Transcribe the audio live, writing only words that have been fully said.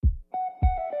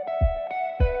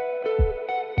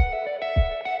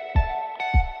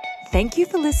Thank you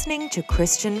for listening to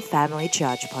Christian Family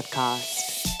Church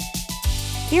Podcast.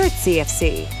 Here at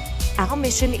CFC, our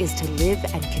mission is to live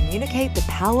and communicate the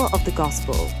power of the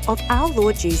gospel of our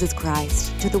Lord Jesus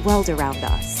Christ to the world around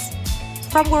us.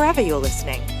 From wherever you're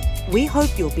listening, we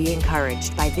hope you'll be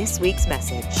encouraged by this week's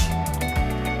message.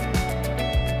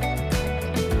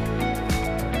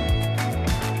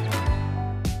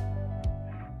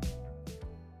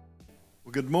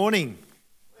 Well, good morning.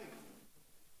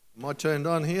 Am I turned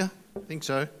on here? I think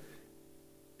so.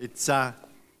 It's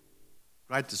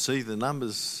great to see the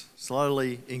numbers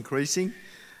slowly increasing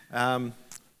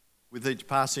with each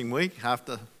passing week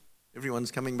after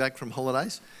everyone's coming back from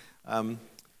holidays.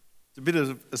 It's a bit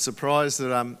of a surprise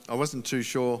that I wasn't too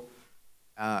sure.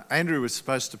 Andrew was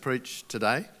supposed to preach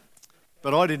today,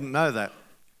 but I didn't know that.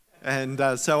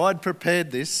 And so I'd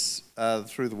prepared this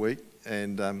through the week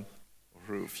and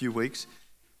for a few weeks.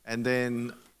 And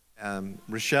then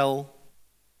Rochelle,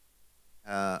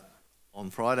 on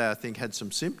Friday, I think, had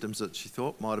some symptoms that she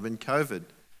thought might have been COVID.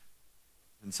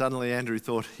 And suddenly Andrew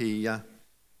thought we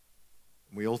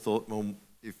all thought, well,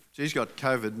 if she's got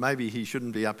COVID, maybe he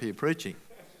shouldn't be up here preaching.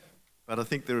 But I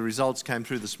think the results came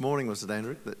through this morning, was it,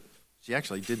 Andrew, that she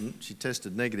actually didn't. She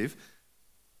tested negative.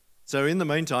 So in the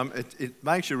meantime, it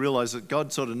makes you realise that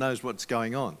God sort of knows what's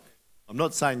going on. I'm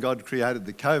not saying God created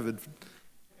the COVID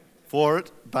for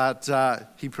it, but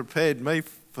he prepared me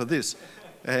for this.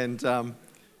 And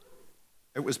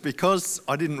it was because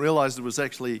I didn't realise there was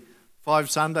actually 5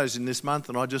 Sundays in this month,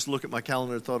 and I just looked at my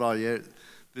calendar and thought, oh yeah,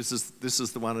 this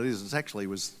is the one it is. It actually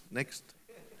was next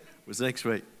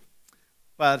week.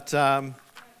 But I'm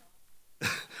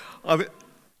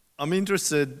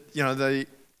interested, you know,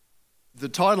 the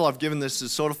title I've given this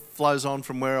is sort of flows on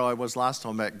from where I was last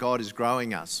time about God is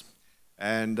growing us.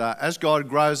 And as God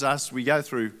grows us, we're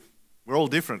all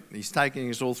different. He's taking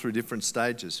us all through different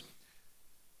stages.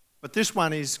 But this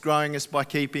one is growing us by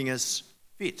keeping us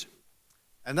fit.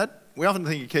 And that we often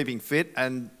think of keeping fit,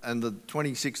 and the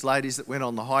 26 ladies that went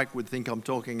on the hike would think I'm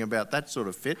talking about that sort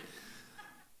of fit.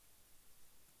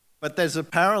 But there's a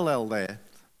parallel there.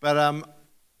 But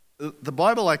the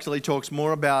Bible actually talks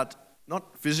more about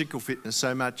not physical fitness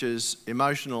so much as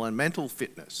emotional and mental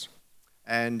fitness.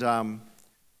 And I'm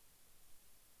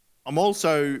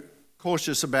also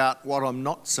cautious about what I'm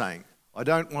not saying. I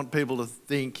don't want people to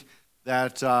think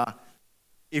that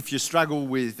if you struggle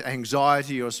with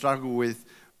anxiety or struggle with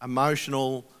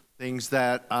emotional things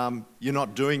that you're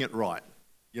not doing it right.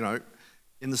 You know,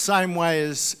 in the same way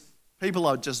as people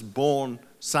are just born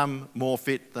some more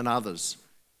fit than others.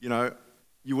 You know,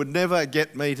 you would never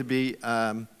get me to be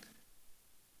a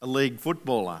league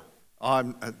footballer.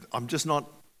 I'm just not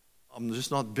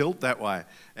built that way.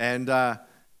 And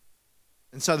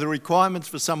so the requirements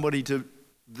for somebody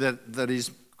that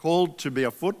is called to be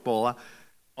a footballer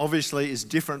obviously is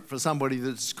different for somebody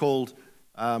that's called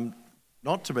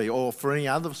not to be, or for any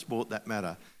other sport that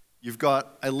matter. You've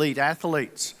got elite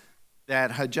athletes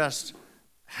that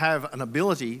have an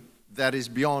ability that is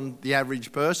beyond the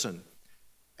average person.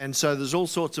 And so there's all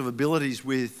sorts of abilities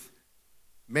with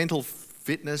mental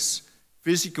fitness,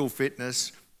 physical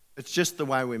fitness. It's just the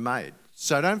way we're made.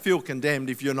 So don't feel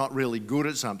condemned if you're not really good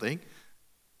at something.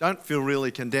 Don't feel really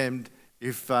condemned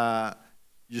if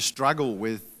you struggle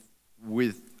with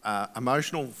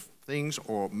emotional things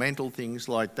or mental things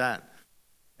like that.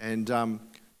 And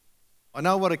I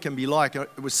know what it can be like.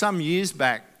 It was some years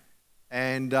back,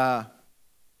 and I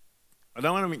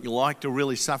don't want to make you like to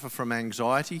really suffer from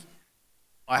anxiety.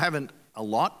 I haven't a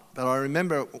lot, but I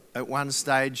remember at one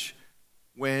stage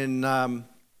when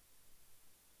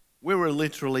we were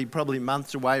literally probably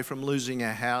months away from losing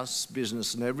our house,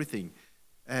 business and everything.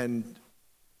 And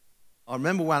I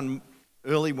remember one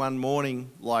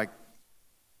morning, like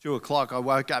 2 o'clock, I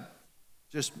woke up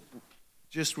just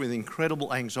with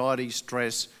incredible anxiety,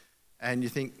 stress, and you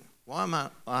think, why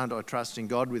aren't I trusting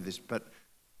God with this? But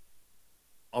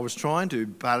I was trying to,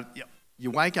 but you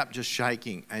wake up just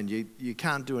shaking and you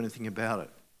can't do anything about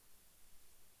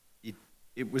it.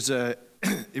 It was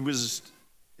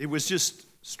just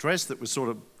stress that was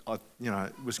sort of,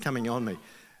 was coming on me.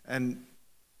 And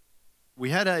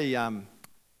we had a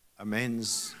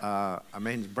men's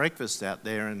breakfast out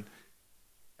there,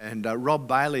 and Rob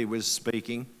Bailey was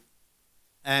speaking.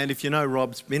 And if you know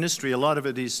Rob's ministry, a lot of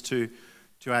it is to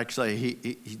actually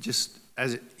he just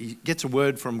he gets a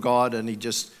word from God, and he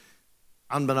just,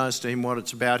 unbeknownst to him what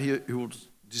it's about, he will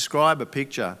describe a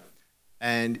picture,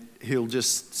 and he'll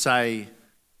just say,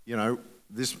 you know,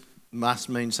 this must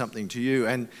mean something to you.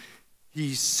 And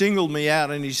he singled me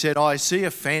out and he said, I see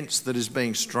a fence that is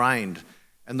being strained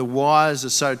and the wires are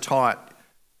so tight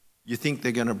you think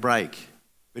they're going to break.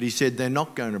 but he said they're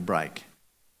not going to break.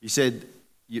 He said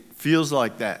it feels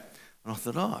like that. And I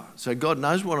thought, so God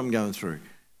knows what I'm going through.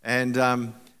 And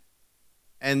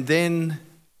then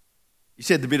he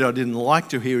said the bit I didn't like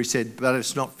to hear, he said, but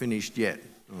it's not finished yet.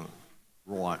 Oh,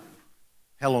 right.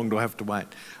 How long do I have to wait?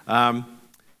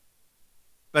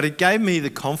 But it gave me the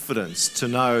confidence to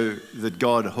know that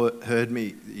God heard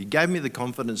me. He gave me the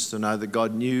confidence to know that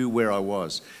God knew where I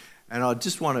was. And I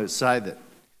just want to say that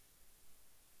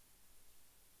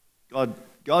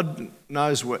God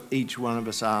knows where each one of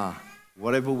us are,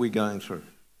 whatever we're going through.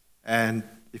 And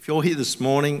if you're here this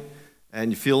morning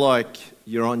and you feel like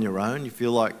you're on your own, you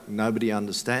feel like nobody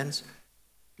understands,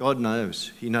 God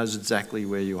knows. He knows exactly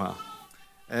where you are.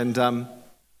 And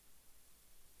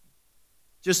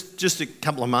just a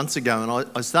couple of months ago, and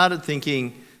I started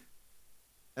thinking,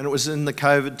 and it was in the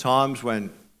COVID times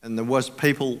and there was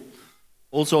people,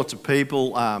 all sorts of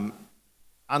people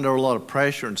under a lot of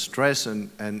pressure and stress, and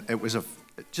it was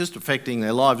just affecting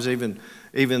their lives, even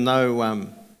though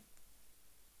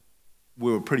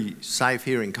we were pretty safe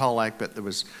here in Colac, but there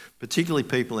was particularly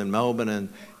people in Melbourne, and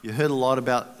you heard a lot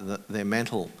about their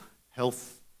mental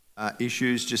health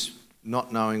issues, just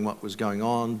not knowing what was going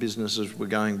on, businesses were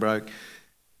going broke.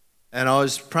 And I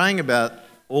was praying about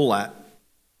all that,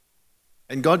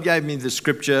 and God gave me the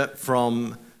scripture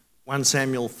from 1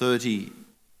 Samuel 30,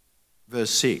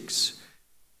 verse 6.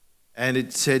 And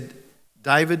it said,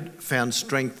 David found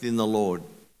strength in the Lord.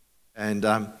 And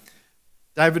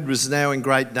David was now in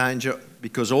great danger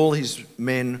because all his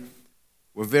men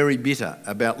were very bitter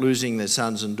about losing their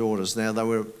sons and daughters. Now they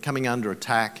were coming under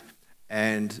attack,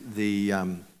 and the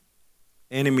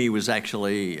enemy was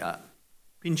actually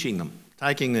pinching them,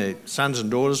 taking their sons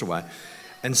and daughters away.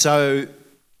 And so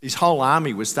his whole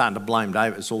army was starting to blame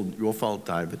David. It's all your fault,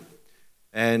 David.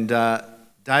 And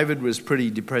David was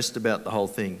pretty depressed about the whole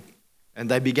thing. And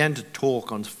they began to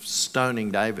talk on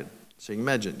stoning David. So you can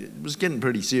imagine, it was getting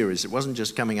pretty serious. It wasn't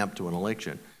just coming up to an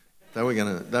election. They were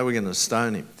going to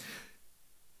stone him.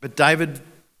 But David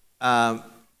found,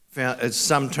 as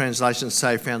some translations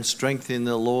say, found strength in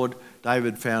the Lord.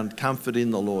 David found comfort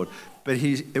in the Lord. But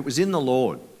it was in the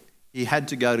Lord. He had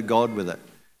to go to God with it.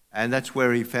 And that's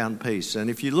where he found peace. And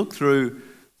if you look through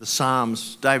the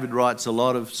Psalms, David writes a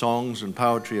lot of songs and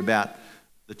poetry about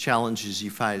the challenges he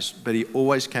faced. But he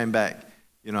always came back,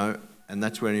 and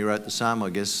that's when he wrote the psalm, I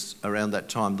guess, around that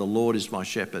time, the Lord is my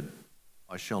shepherd,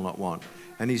 I shall not want.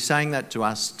 And he's saying that to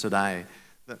us today,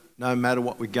 that no matter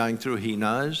what we're going through, he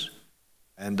knows,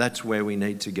 and that's where we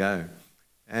need to go.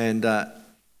 And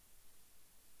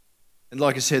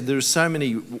like I said, there are so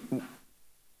many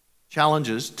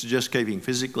challenges to just keeping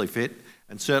physically fit,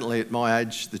 and certainly at my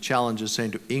age, the challenges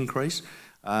seem to increase.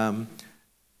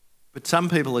 But some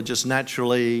people are just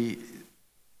naturally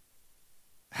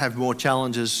have more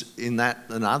challenges in that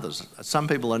than others. Some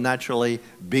people are naturally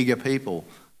bigger people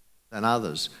than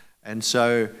others. And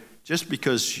so just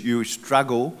because you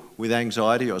struggle with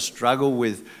anxiety or struggle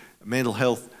with mental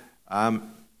health,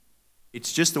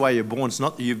 it's just the way you're born. It's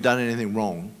not that you've done anything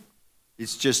wrong.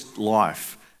 It's just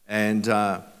life, and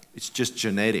it's just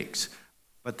genetics.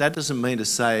 But that doesn't mean to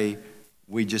say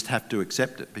we just have to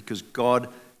accept it, because God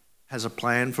has a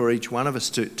plan for each one of us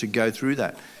to go through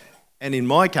that. And in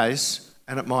my case,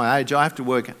 and at my age, I have to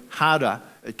work harder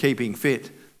at keeping fit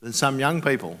than some young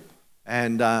people.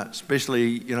 And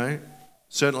especially,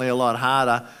 certainly a lot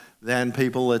harder than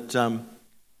people that,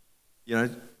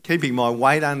 keeping my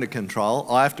weight under control.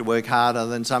 I have to work harder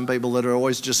than some people that are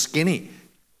always just skinny.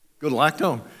 Good luck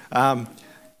to them.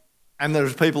 And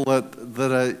there's people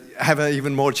that have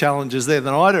even more challenges there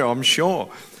than I do, I'm sure.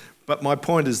 But my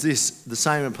point is this: the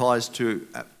same applies to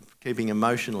keeping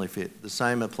emotionally fit. The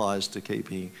same applies to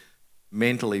keeping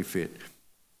mentally fit.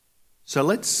 So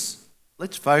let's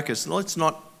focus. Let's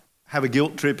not have a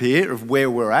guilt trip here of where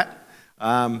we're at,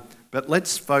 but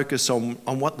let's focus on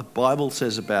what the Bible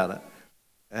says about it.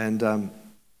 And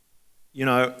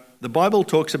the Bible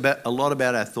talks a lot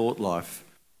about our thought life,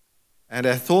 and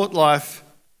our thought life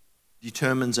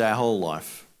determines our whole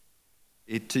life.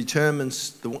 It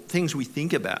determines the things we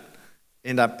think about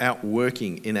end up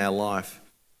outworking in our life.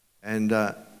 And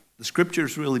the scripture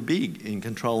is really big in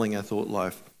controlling our thought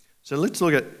life. So let's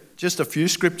look at just a few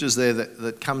scriptures there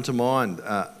that come to mind.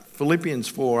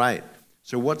 Philippians 4:8.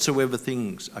 So whatsoever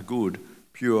things are good,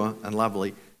 pure and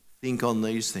lovely, think on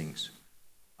these things.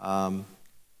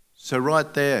 So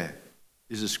right there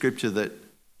is a scripture that,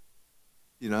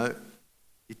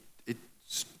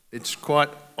 it's quite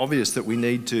obvious that we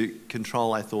need to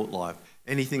control our thought life.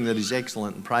 Anything that is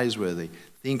excellent and praiseworthy,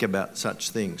 think about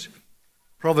such things.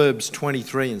 Proverbs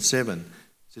 23:7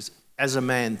 says, as a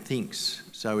man thinks,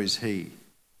 so is he.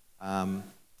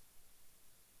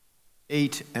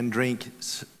 eat and drink,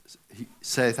 he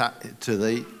saith to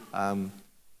thee.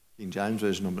 King James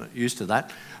Version, I'm not used to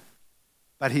that.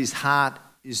 But his heart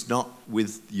is not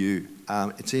with you.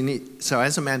 It's in it. So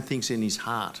as a man thinks in his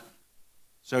heart.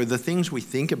 So the things we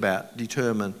think about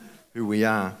determine who we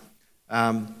are.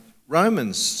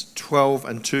 Romans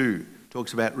 12:2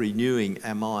 talks about renewing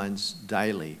our minds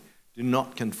daily. Do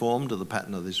not conform to the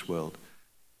pattern of this world,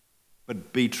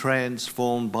 but be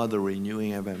transformed by the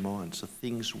renewing of our minds, the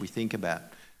things we think about.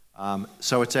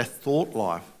 So it's our thought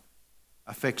life,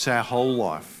 affects our whole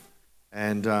life.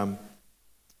 And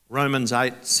Romans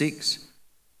 8:6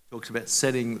 talks about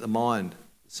setting the mind.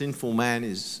 The sinful man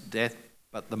is death,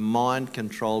 but the mind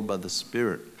controlled by the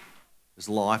Spirit is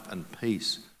life and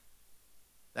peace.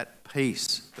 That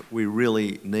peace that we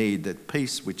really need, that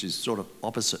peace which is sort of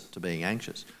opposite to being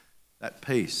anxious, that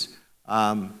peace.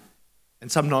 And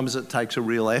sometimes it takes a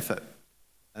real effort.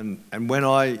 And when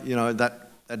I,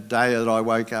 that day that I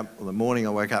woke up, or the morning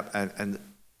I woke up, and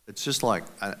it's just like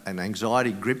an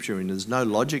anxiety grips you, and there's no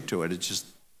logic to it. It's just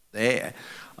there.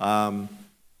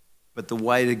 But the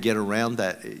way to get around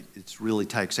that, it really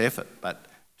takes effort. But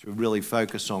to really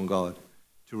focus on God,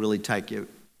 to really take your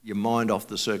mind off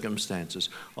the circumstances.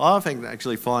 I often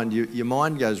actually find your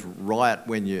mind goes riot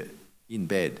when you're in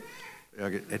bed.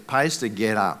 It pays to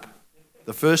get up.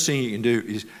 The first thing you can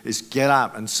do is get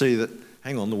up and see that,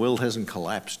 hang on, the world hasn't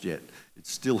collapsed yet.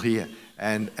 It's still here.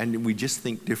 And we just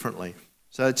think differently.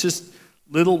 So it's just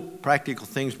little practical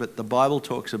things, but the Bible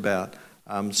talks about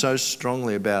so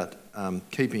strongly about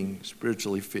keeping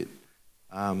spiritually fit,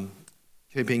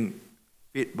 keeping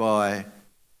fit by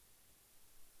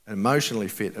emotionally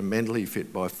fit and mentally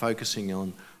fit by focusing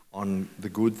on the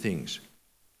good things.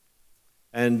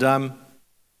 And,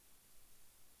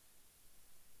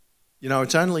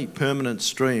 it's only permanent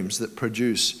streams that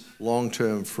produce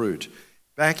long-term fruit.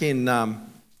 Back in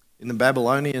the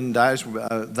Babylonian days,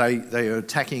 they were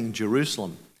attacking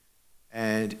Jerusalem.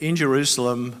 And in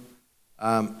Jerusalem,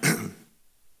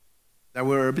 they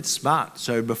were a bit smart.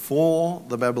 So before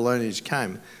the Babylonians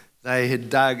came, they had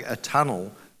dug a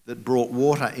tunnel that brought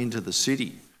water into the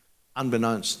city,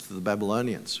 unbeknownst to the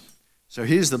Babylonians. So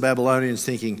here's the Babylonians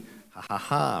thinking,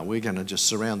 we're going to just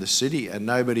surround the city and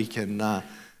nobody can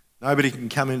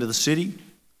come into the city.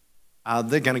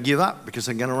 They're going to give up because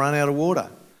they're going to run out of water.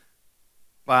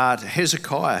 But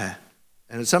Hezekiah,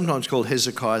 and it's sometimes called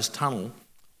Hezekiah's tunnel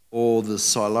or the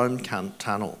Siloam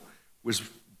tunnel, was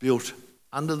built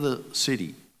under the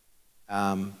city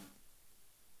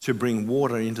to bring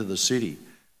water into the city.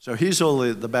 So here's all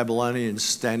the Babylonians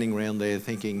standing around there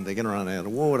thinking they're going to run out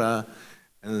of water.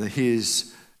 And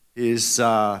here's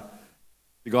the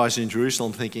guys in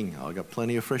Jerusalem thinking, I've got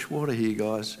plenty of fresh water here,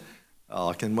 guys.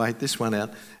 I can wait this one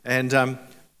out. And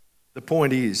the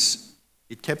point is,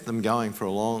 it kept them going for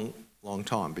a long, long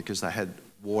time because they had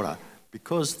water,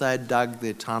 because they dug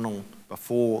their tunnel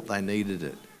before they needed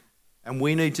it. And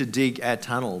we need to dig our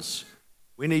tunnels.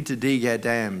 We need to dig our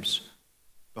dams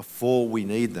before we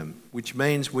need them, which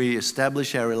means we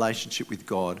establish our relationship with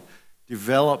God,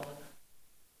 develop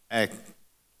a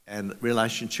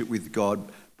relationship with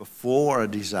God before a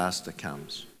disaster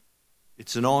comes.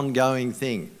 It's an ongoing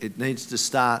thing. It needs to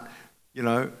start,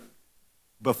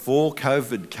 before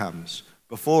COVID comes,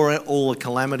 before all the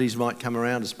calamities might come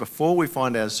around us, before we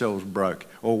find ourselves broke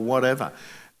or whatever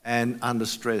and under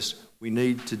stress. We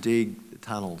need to dig the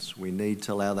tunnels. We need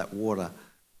to allow that water,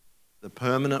 the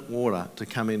permanent water, to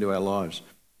come into our lives.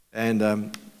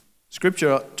 And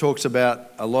Scripture talks a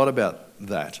lot about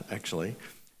that, actually.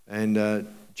 And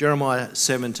Jeremiah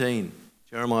 17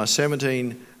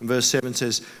 and verse 7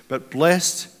 says, "But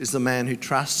blessed is the man who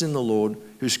trusts in the Lord,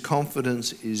 whose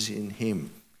confidence is in him.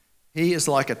 He is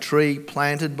like a tree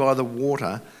planted by the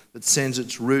water that sends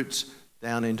its roots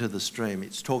down into the stream."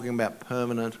 It's talking about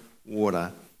permanent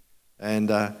water.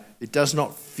 And it does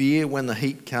not fear when the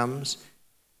heat comes.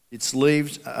 Its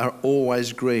leaves are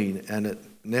always green, and it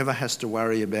never has to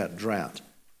worry about drought.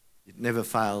 It never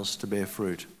fails to bear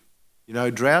fruit.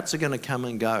 Droughts are going to come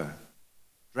and go.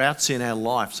 Droughts in our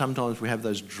life. Sometimes we have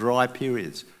those dry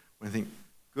periods when we think,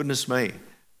 goodness me,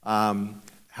 how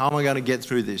am I going to get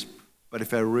through this? But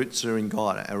if our roots are in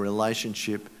God, our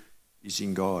relationship is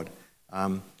in God,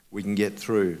 we can get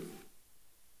through.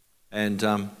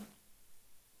 And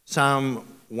Psalm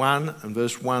 1 and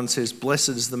verse 1 says, "Blessed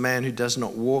is the man who does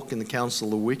not walk in the counsel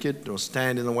of the wicked, or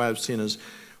stand in the way of sinners,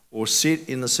 or sit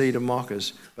in the seat of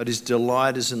mockers, but his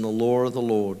delight is in the law of the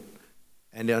Lord,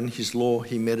 and on his law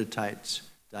he meditates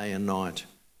day and night."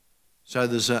 So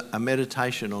there's a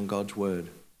meditation on God's word,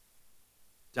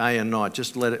 day and night.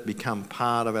 Just let it become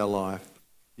part of our life.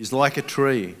 He's like a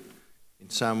tree. in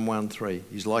Psalm 1:3.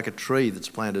 He's like a tree that's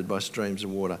planted by streams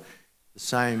of water. The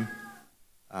same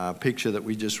picture that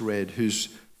we just read, whose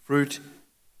fruit,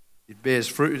 it bears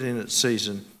fruit in its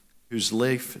season, whose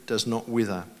leaf does not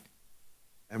wither,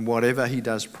 and whatever he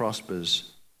does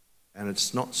prospers. And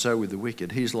it's not so with the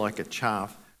wicked. He's like a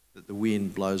chaff that the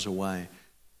wind blows away.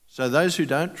 So those who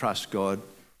don't trust God,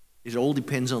 it all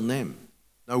depends on them.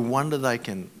 No wonder they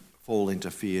can fall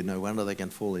into fear. No wonder they can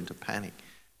fall into panic.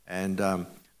 And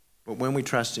but when we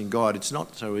trust in God, it's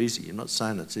not so easy. I'm not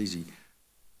saying it's easy,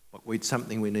 but it's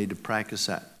something we need to practice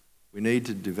at. We need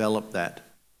to develop that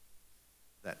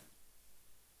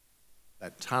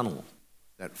tunnel,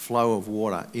 that flow of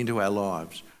water into our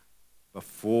lives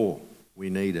before we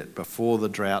need it, before the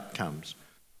drought comes.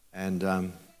 And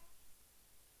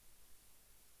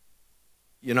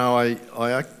I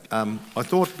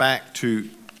thought back to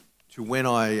when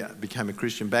I became a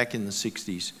Christian back in the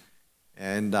 60s,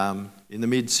 and in the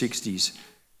mid-60s.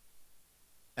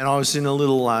 And I was in a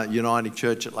little United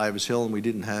Church at Lavers Hill, and we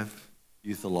didn't have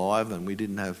Youth Alive, and we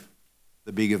didn't have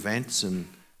the big events, and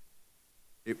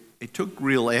it took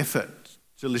real effort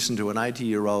to listen to an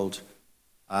 80-year-old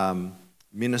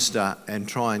minister and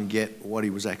try and get what he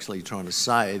was actually trying to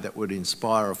say that would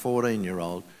inspire a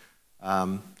 14-year-old.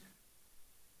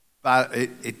 But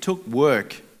it took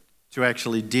work to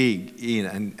actually dig in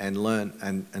and learn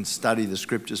and study the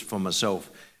scriptures for myself.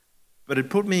 But it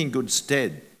put me in good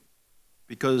stead,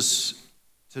 because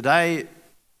today,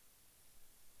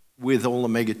 with all the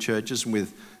mega churches and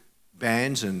with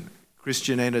bands and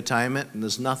Christian entertainment, and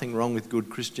there's nothing wrong with good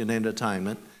Christian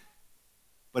entertainment,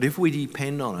 but if we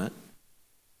depend on it,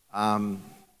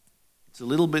 it's a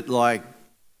little bit like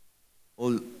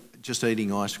just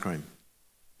eating ice cream.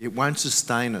 It won't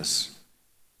sustain us.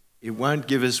 It won't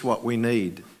give us what we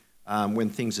need when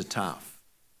things are tough.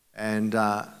 And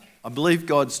I believe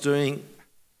God's doing,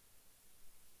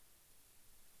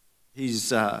 He's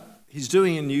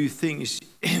doing a new thing.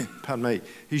 Pardon me.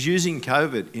 He's using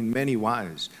COVID in many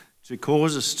ways to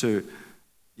cause us to,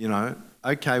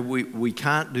 okay, we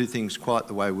can't do things quite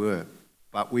the way we were,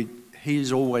 but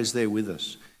He's always there with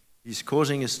us. He's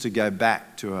causing us to go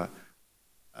back to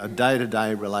a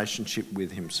day-to-day relationship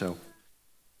with Himself.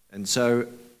 And so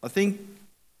I think,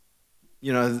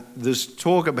 there's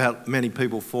talk about many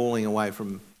people falling away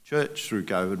from church through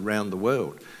COVID around the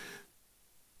world.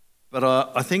 But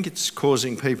I think it's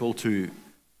causing people to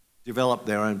develop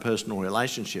their own personal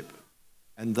relationship.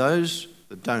 And those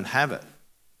that don't have it,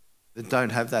 that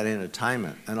don't have that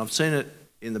entertainment, and I've seen it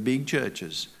in the big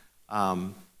churches,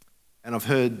 and I've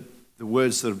heard the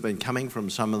words that have been coming from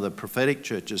some of the prophetic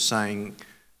churches saying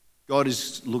God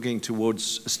is looking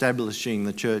towards establishing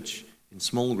the church in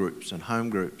small groups and home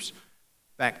groups,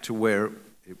 back to where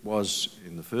it was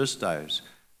in the first days,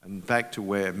 and back to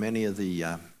where many of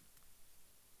the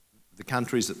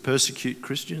countries that persecute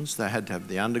Christians, they had to have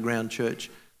the underground church.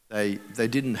 They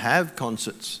didn't have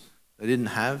concerts. They didn't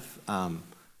have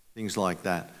things like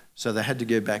that. So they had to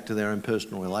go back to their own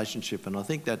personal relationship. And I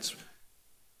think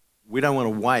we don't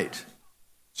want to wait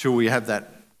till we have that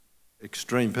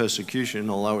extreme persecution,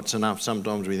 although it's enough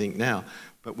sometimes we think now,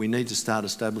 but we need to start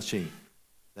establishing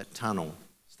that tunnel,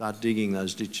 start digging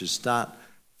those ditches, start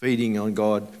feeding on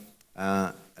God,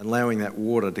 allowing that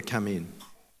water to come in.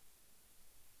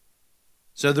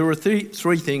 So there are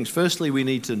three things. Firstly, we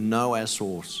need to know our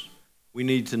source. We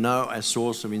need to know our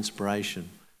source of inspiration.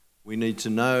 We need to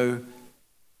know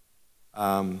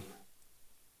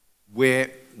where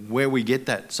we get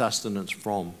that sustenance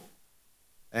from.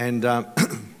 And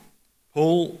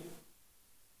Paul's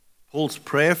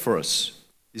prayer for us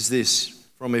is this,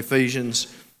 from Ephesians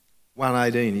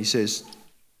 1:18. He says,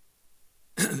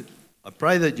 I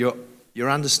pray that your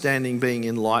understanding being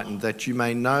enlightened, that you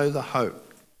may know the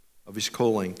hope of His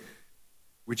calling,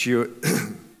 which you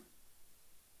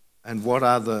and what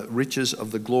are the riches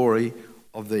of the glory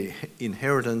of the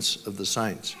inheritance of the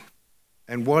saints,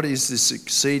 and what is this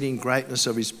exceeding greatness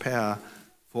of His power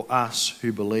for us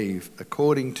who believe,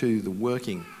 according to the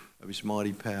working of His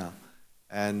mighty power.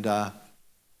 And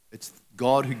it's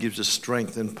God who gives us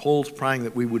strength, and Paul's praying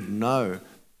that we would know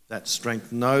that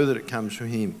strength, know that it comes from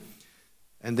Him.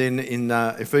 And then in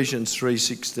Ephesians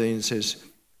 3:16 it says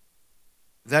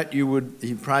that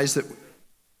He prays that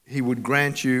He would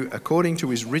grant you, according to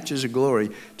His riches of glory,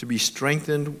 to be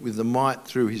strengthened with the might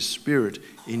through His Spirit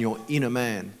in your inner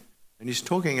man. And He's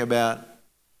talking about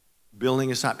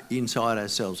building us up inside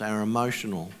ourselves, our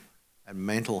emotional and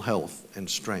mental health and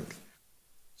strength.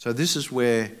 So this is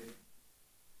where,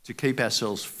 to keep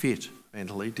ourselves fit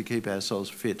mentally, to keep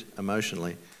ourselves fit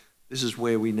emotionally, this is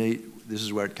where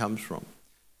it comes from.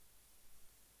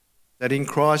 that in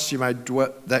Christ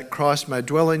that Christ may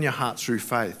dwell in your hearts through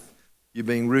faith, you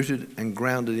being rooted and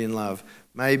grounded in love,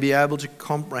 may be able to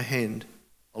comprehend,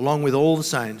 along with all the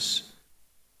saints,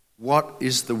 what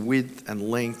is the width and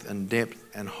length and depth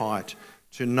and height,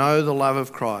 to know the love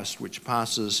of Christ which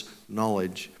passes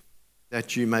knowledge,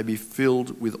 that you may be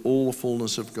filled with all the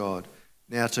fullness of God.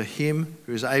 Now to him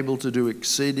who is able to do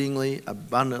exceedingly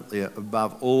abundantly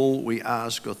above all we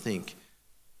ask or think,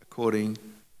 according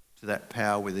to that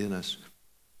power within us.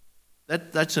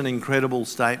 That's an incredible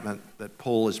statement that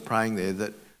Paul is praying there,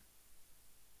 that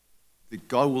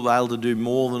God will be able to do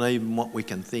more than even what we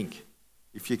can think.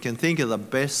 If you can think of the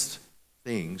best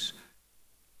things,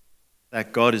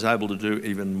 that God is able to do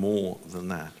even more than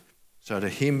that. So to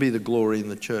him be the glory in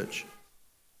the church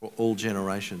for all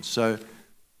generations. So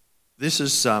this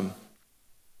is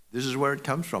where it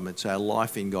comes from. It's our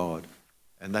life in God,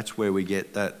 and that's where we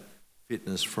get that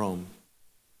fitness from.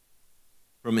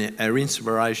 From our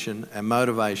inspiration, our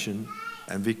motivation,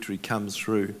 and victory comes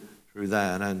through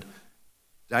that. And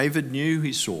David knew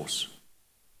his source.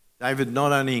 David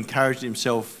not only encouraged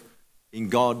himself in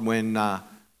God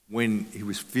when he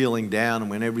was feeling down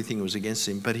and when everything was against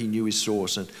him, but he knew his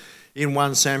source. And in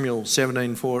 1 Samuel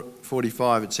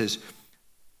 17:45 it says,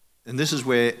 and this is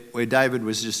where David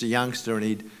was just a youngster and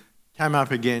he'd come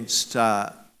up against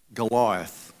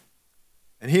Goliath.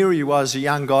 And here he was, a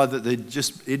young guy that he'd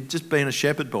just been a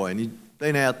shepherd boy, and he'd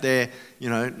been out there,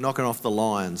 knocking off the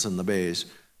lions and the bears.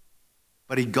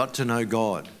 But he got to know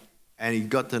God, and he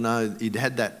got to know he'd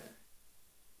had that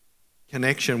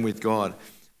connection with God.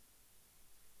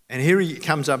 And here he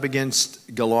comes up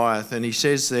against Goliath, and he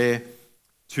says there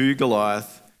to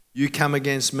Goliath, "You come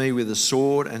against me with a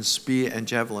sword and spear and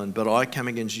javelin, but I come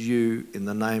against you in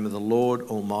the name of the Lord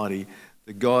Almighty,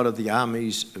 the God of the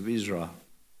armies of Israel,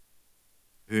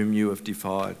 whom you have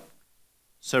defied."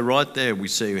 So right there we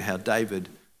see how David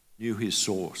knew his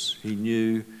source. He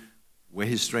knew where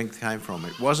his strength came from.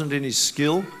 It wasn't in his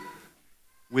skill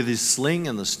with his sling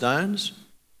and the stones.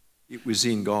 It was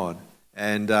in God.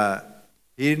 And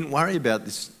he didn't worry about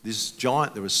this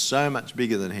giant that was so much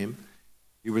bigger than him.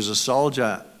 He was a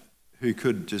soldier who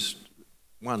could just,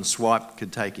 one swipe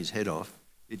could take his head off.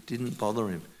 It didn't bother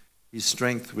him. His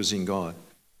strength was in God.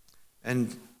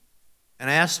 And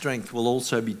our strength will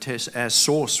also be tested, our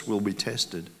source will be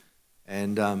tested.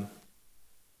 And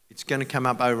it's going to come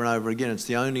up over and over again. It's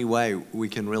the only way we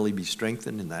can really be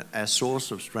strengthened in that. Our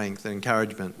source of strength and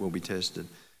encouragement will be tested.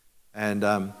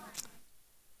 And,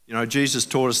 Jesus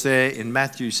taught us there in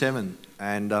Matthew 7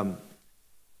 and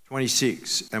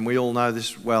 26. And we all know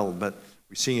this well, but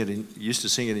we used to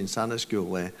sing it in Sunday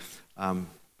school there.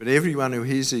 But everyone who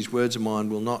hears these words of mine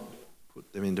will not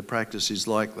put them into practice is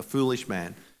like the foolish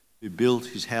man who built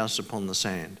his house upon the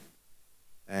sand.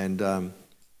 And the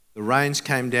rains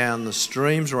came down, the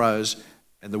streams rose,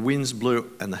 and the winds blew,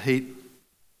 and the heat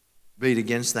beat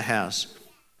against the house,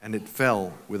 and it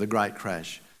fell with a great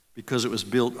crash because it was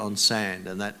built on sand.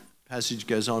 And that passage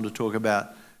goes on to talk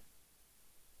about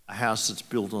a house that's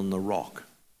built on the rock,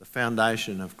 the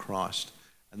foundation of Christ.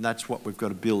 And that's what we've got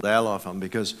to build our life on,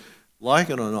 because like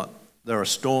it or not, there are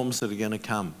storms that are going to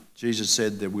come. Jesus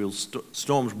said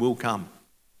storms will come.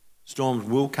 Storms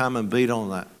will come and beat on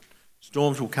that.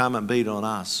 Storms will come and beat on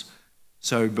us.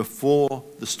 So before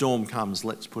the storm comes,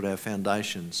 let's put our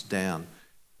foundations down.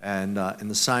 And in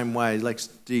the same way, let's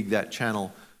dig that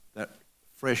channel, that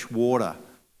fresh water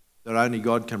that only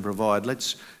God can provide.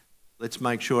 Let's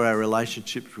make sure our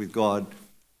relationships with God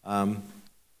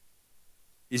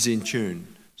is in tune,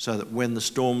 so that when the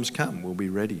storms come, we'll be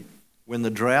ready. When the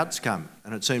droughts come,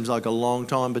 and it seems like a long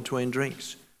time between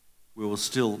drinks, we will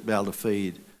still be able to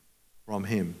feed from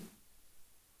him.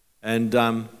 And,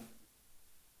 our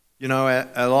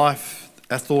life,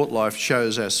 our thought life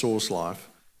shows our source life.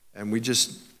 And we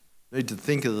just need to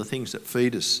think of the things that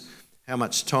feed us. How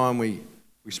much time we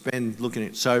spend looking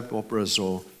at soap operas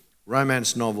or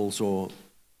romance novels or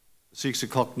 6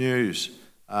 o'clock news.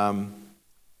 I'm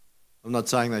not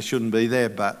saying they shouldn't be there,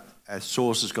 but our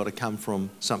source has got to come from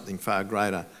something far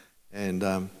greater,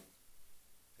 and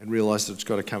realise that it's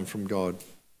got to come from God.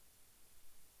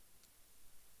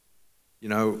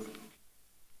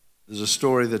 There's a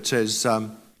story that says there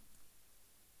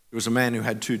was a man who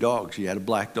had 2 dogs. He had a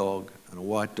black dog and a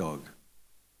white dog.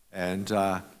 And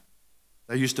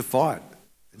they used to fight.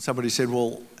 And somebody said,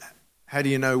 well, how do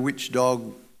you know which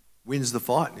dog wins the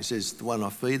fight? And he says, the one I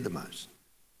feed the most.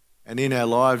 And in our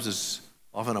lives, there's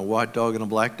often a white dog and a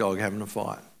black dog having a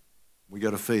fight. We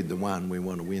got to feed the one we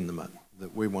want to win,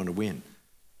 that we want to win.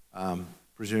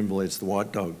 Presumably it's the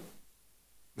white dog.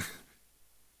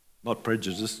 Not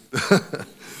prejudiced.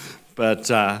 But,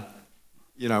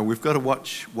 we've got to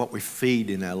watch what we feed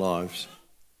in our lives,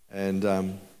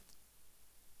 and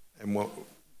what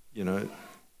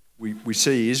we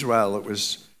see Israel.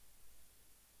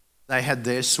 They had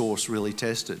their source really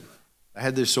tested. They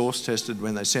had their source tested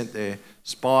when they sent their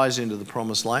spies into the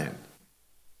promised land,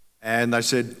 and they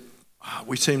said,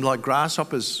 "We seem like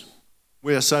grasshoppers.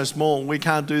 We are so small. We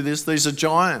can't do this. These are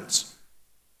giants,"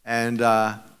 and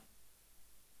their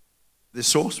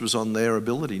source was on their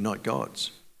ability, not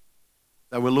God's.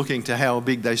 They were looking to how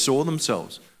big they saw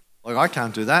themselves. Like, I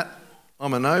can't do that.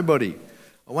 I'm a nobody.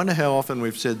 I wonder how often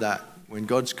we've said that when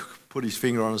God's put his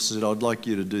finger on us and said, "I'd like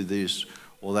you to do this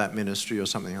or that ministry or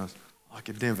something else." I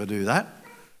could never do that.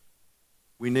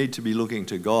 We need to be looking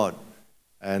to God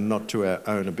and not to our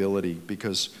own ability,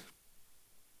 because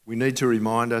we need to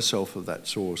remind ourselves of that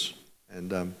source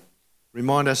and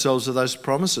remind ourselves of those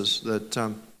promises that,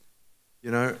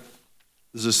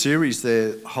 there's a series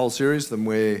there, a whole series of them,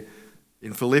 where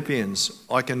in Philippians,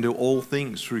 I can do all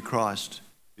things through Christ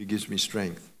who gives me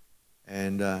strength.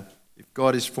 And if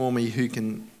God is for me, who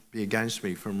can be against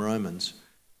me, from Romans.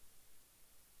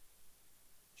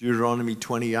 Deuteronomy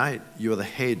 28, you are the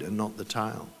head and not the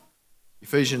tail.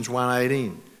 Ephesians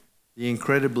 1:18, the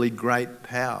incredibly great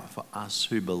power for us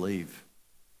who believe.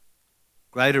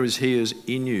 Greater is he who is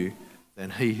in you than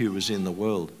he who is in the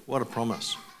world. What a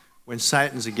promise. When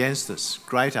Satan's against us,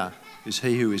 greater is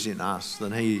he who is in us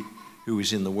than he who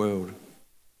is in the world.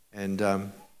 And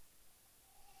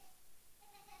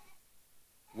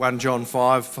 1 John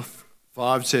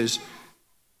 5 says,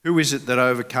 who is it that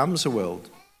overcomes the world?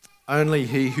 Only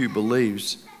he who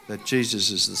believes that Jesus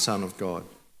is the Son of God.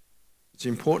 It's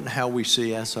important how we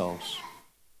see ourselves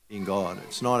in God.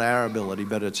 It's not our ability,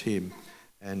 but it's him.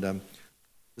 And the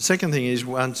second thing is,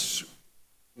 once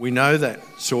we know that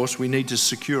source, we need to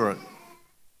secure it.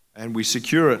 And we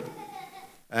secure it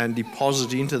and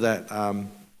deposit into that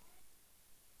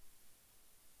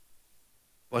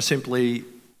by simply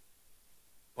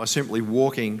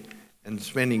walking and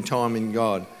spending time in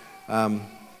God.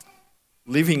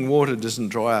 Living water doesn't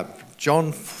dry up.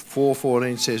 John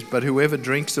 4:14 says, but whoever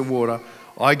drinks the water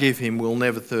I give him will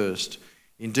never thirst.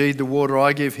 Indeed, the water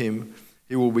I give him,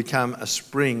 he will become a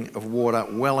spring of water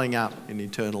welling up in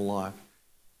eternal life.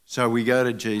 So we go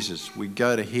to Jesus. We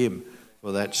go to him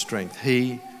for that strength.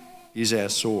 He is our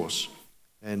source.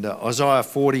 And Isaiah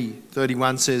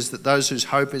 40:31 says that those whose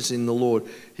hope is in the Lord,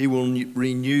 he will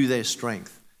renew their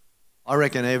strength. I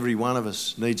reckon every one of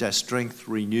us needs our strength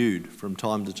renewed from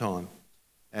time to time.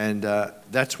 And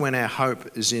that's when our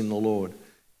hope is in the Lord.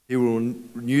 He will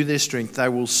renew their strength. They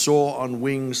will soar on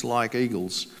wings like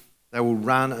eagles. They will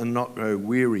run and not grow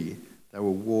weary. They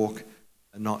will walk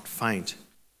and not faint.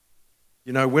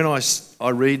 You know, when I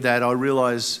read that, I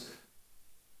realise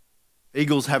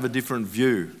eagles have a different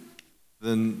view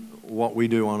than what we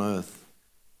do on earth.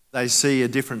 They see a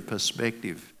different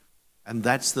perspective. And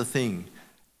that's the thing.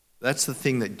 That's the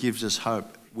thing that gives us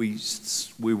hope. We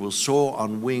will soar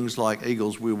on wings like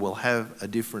eagles. We will have a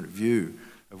different view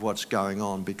of what's going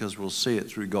on because we'll see it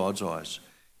through God's eyes.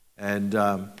 And,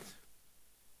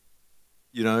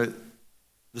 the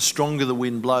stronger the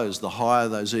wind blows, the higher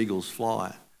those eagles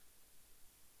fly.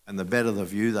 And the better the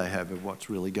view they have of what's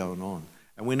really going on.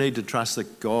 And we need to trust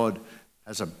that God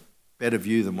has a better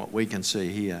view than what we can see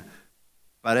here.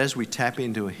 But as we tap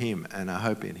into him and our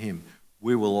hope in him,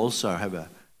 we will also have a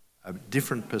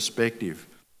different perspective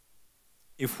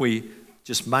if we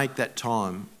just make that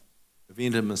time of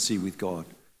intimacy with God.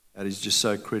 That is just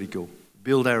so critical.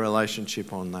 Build our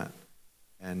relationship on that.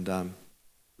 And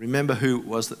remember who it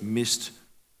was that missed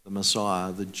the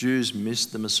Messiah. The Jews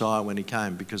missed the Messiah when he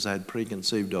came because they had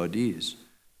preconceived ideas.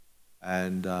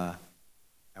 And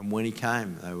when he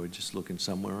came, they were just looking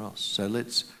somewhere else. So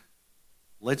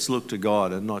let's look to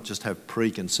God and not just have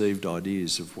preconceived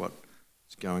ideas of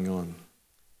what's going on.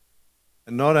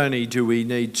 And not only do we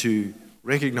need to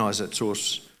recognise that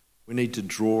source, we need to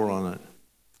draw on it.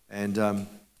 And,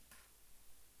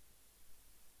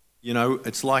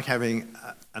 it's like having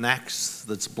an axe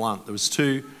that's blunt. There was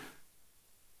two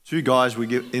guys we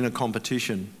get in a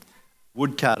competition,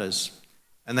 woodcutters,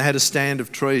 and they had a stand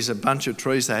of trees, a bunch of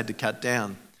trees they had to cut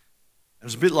down. It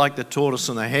was a bit like the tortoise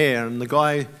and the hare, and the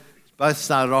guy both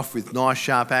started off with nice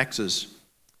sharp axes.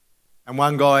 And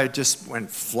one guy just went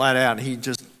flat out.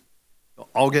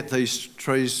 I'll get these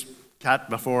trees cut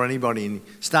before anybody. And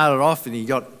he started off and he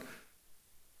got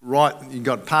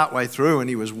part way through and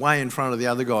he was way in front of the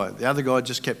other guy. The other guy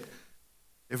just kept,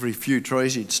 every few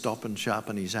trees he'd stop and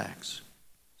sharpen his axe.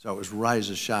 So it was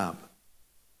razor sharp.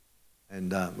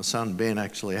 And my son Ben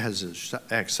actually has an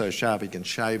axe so sharp he can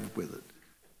shave with it.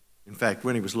 In fact,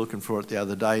 when he was looking for it the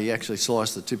other day, he actually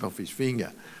sliced the tip off his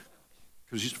finger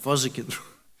because he's fozzicking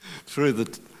through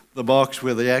the box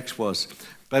where the axe was.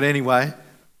 But anyway,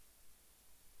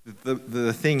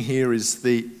 the thing here is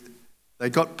they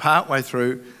got partway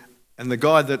through, and the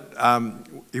guy that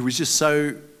he was just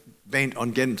so bent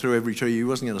on getting through every tree, he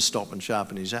wasn't going to stop and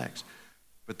sharpen his axe.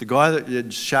 But the guy that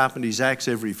had sharpened his axe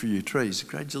every few trees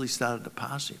gradually started to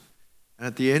pass him. And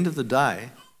at the end of the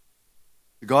day,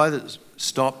 the guy that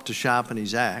stopped to sharpen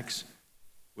his axe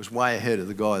was way ahead of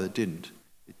the guy that didn't.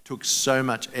 It took so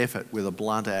much effort with a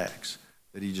blunt axe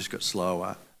that he just got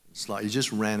slower and slower. He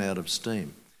just ran out of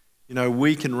steam. You know,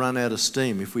 we can run out of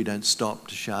steam if we don't stop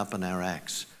to sharpen our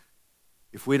axe.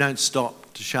 If we don't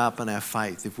stop to sharpen our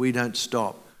faith, if we don't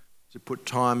stop to put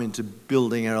time into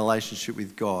building our relationship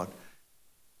with God,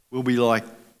 we'll be like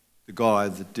the guy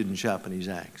that didn't sharpen his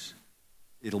axe.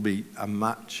 It'll be a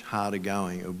much harder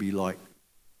going. It'll be like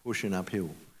pushing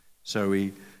uphill. So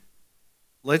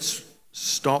let's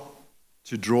stop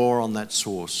to draw on that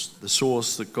source, the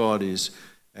source that God is.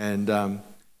 And,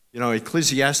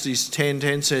 Ecclesiastes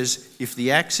 10:10 says, if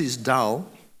the axe is dull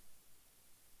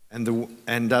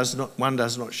and does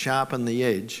not sharpen the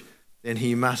edge, then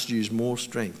he must use more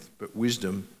strength, but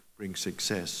wisdom brings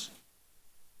success.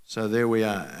 So there we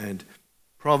are. And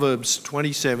Proverbs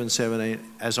 27:17,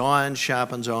 as iron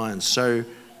sharpens iron, so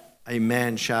a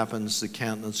man sharpens the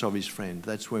countenance of his friend.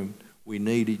 That's when we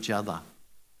need each other.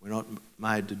 We're not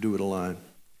made to do it alone.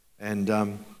 And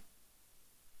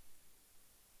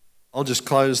I'll just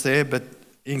close there, but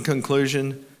in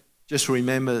conclusion, just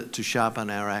remember to sharpen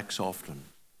our axe often.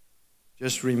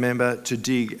 Just remember to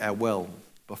dig our well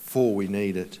before we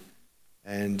need it.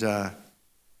 And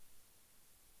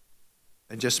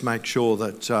just make sure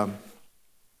that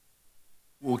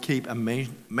we'll keep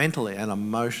mentally and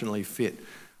emotionally fit.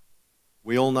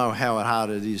 We all know how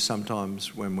hard it is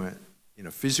sometimes when we're in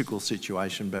a physical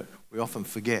situation, but we often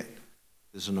forget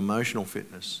there's an emotional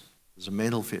fitness, there's a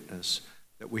mental fitness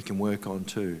that we can work on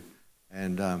too.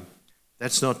 And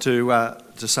that's not to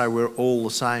say we're all the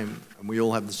same and we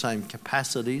all have the same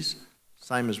capacities,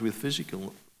 same as with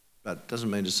physical, but it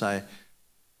doesn't mean to say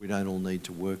we don't all need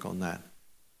to work on that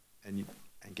and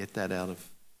get that out of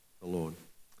the Lord.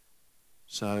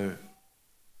 So,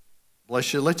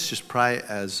 bless you. Let's just pray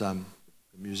as the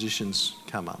musicians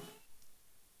come up.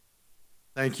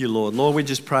 Thank you, Lord. Lord, we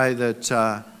just pray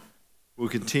that we'll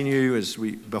continue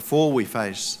before we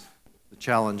face the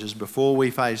challenges, before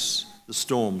we face the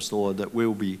storms, Lord, that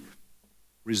we'll be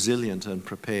resilient and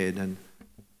prepared and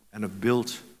have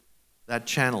built that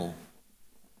channel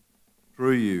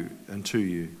through you and to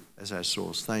you as our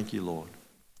source. Thank you, Lord.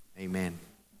 Amen.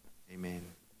 Amen.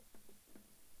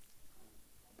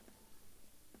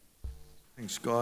 Thanks, God.